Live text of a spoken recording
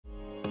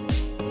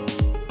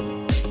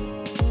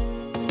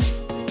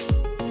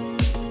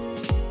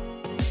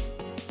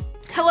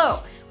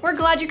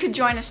glad you could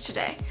join us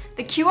today.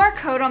 The QR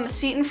code on the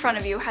seat in front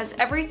of you has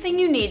everything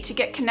you need to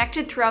get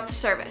connected throughout the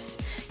service.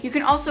 You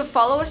can also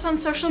follow us on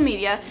social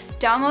media,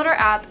 download our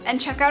app, and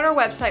check out our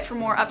website for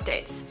more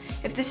updates.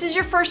 If this is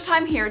your first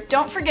time here,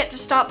 don't forget to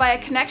stop by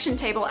a connection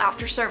table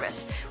after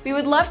service. We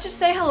would love to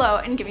say hello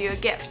and give you a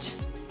gift.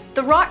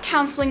 The Rock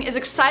Counseling is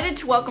excited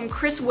to welcome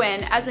Chris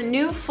Wynn as a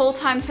new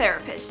full-time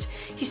therapist.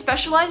 He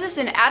specializes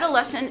in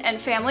adolescent and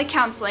family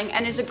counseling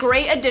and is a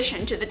great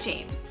addition to the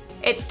team.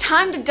 It's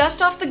time to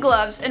dust off the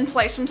gloves and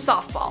play some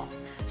softball.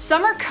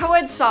 Summer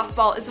co-ed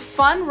softball is a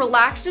fun,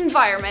 relaxed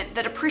environment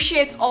that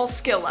appreciates all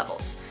skill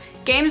levels.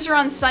 Games are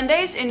on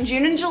Sundays in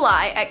June and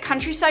July at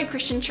Countryside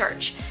Christian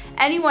Church.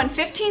 Anyone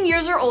 15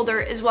 years or older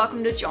is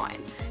welcome to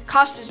join.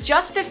 Cost is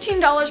just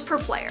 $15 per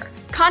player.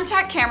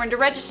 Contact Cameron to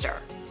register.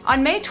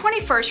 On May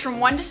 21st from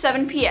 1 to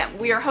 7 p.m.,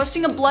 we are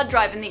hosting a blood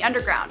drive in the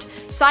underground.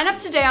 Sign up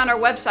today on our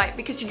website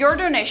because your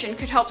donation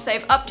could help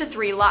save up to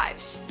 3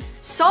 lives.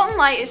 Salt and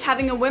Light is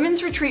having a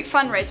women's retreat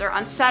fundraiser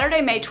on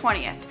Saturday, May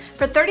 20th.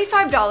 For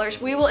 $35,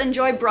 we will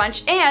enjoy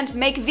brunch and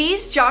make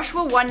these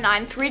Joshua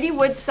 1:9 3D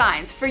wood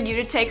signs for you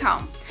to take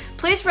home.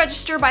 Please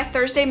register by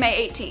Thursday,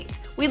 May 18th.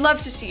 We'd love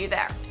to see you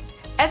there.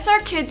 SR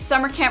Kids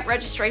Summer Camp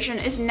registration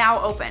is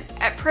now open.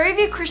 At Prairie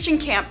View Christian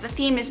Camp, the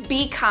theme is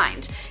Be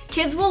Kind.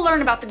 Kids will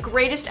learn about the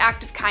greatest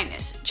act of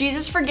kindness,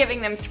 Jesus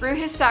forgiving them through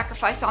his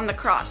sacrifice on the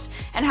cross,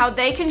 and how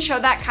they can show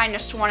that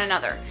kindness to one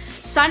another.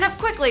 Sign up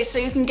quickly so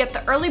you can get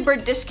the early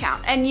bird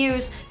discount and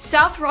use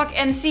South Rock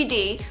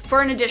MCD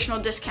for an additional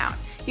discount.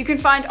 You can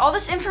find all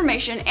this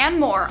information and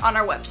more on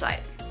our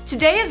website.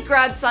 Today is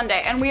Grad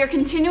Sunday, and we are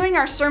continuing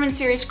our sermon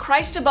series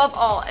Christ Above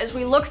All as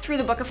we look through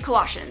the book of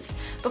Colossians.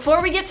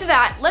 Before we get to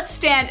that, let's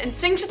stand and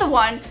sing to the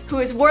one who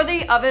is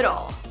worthy of it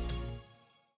all.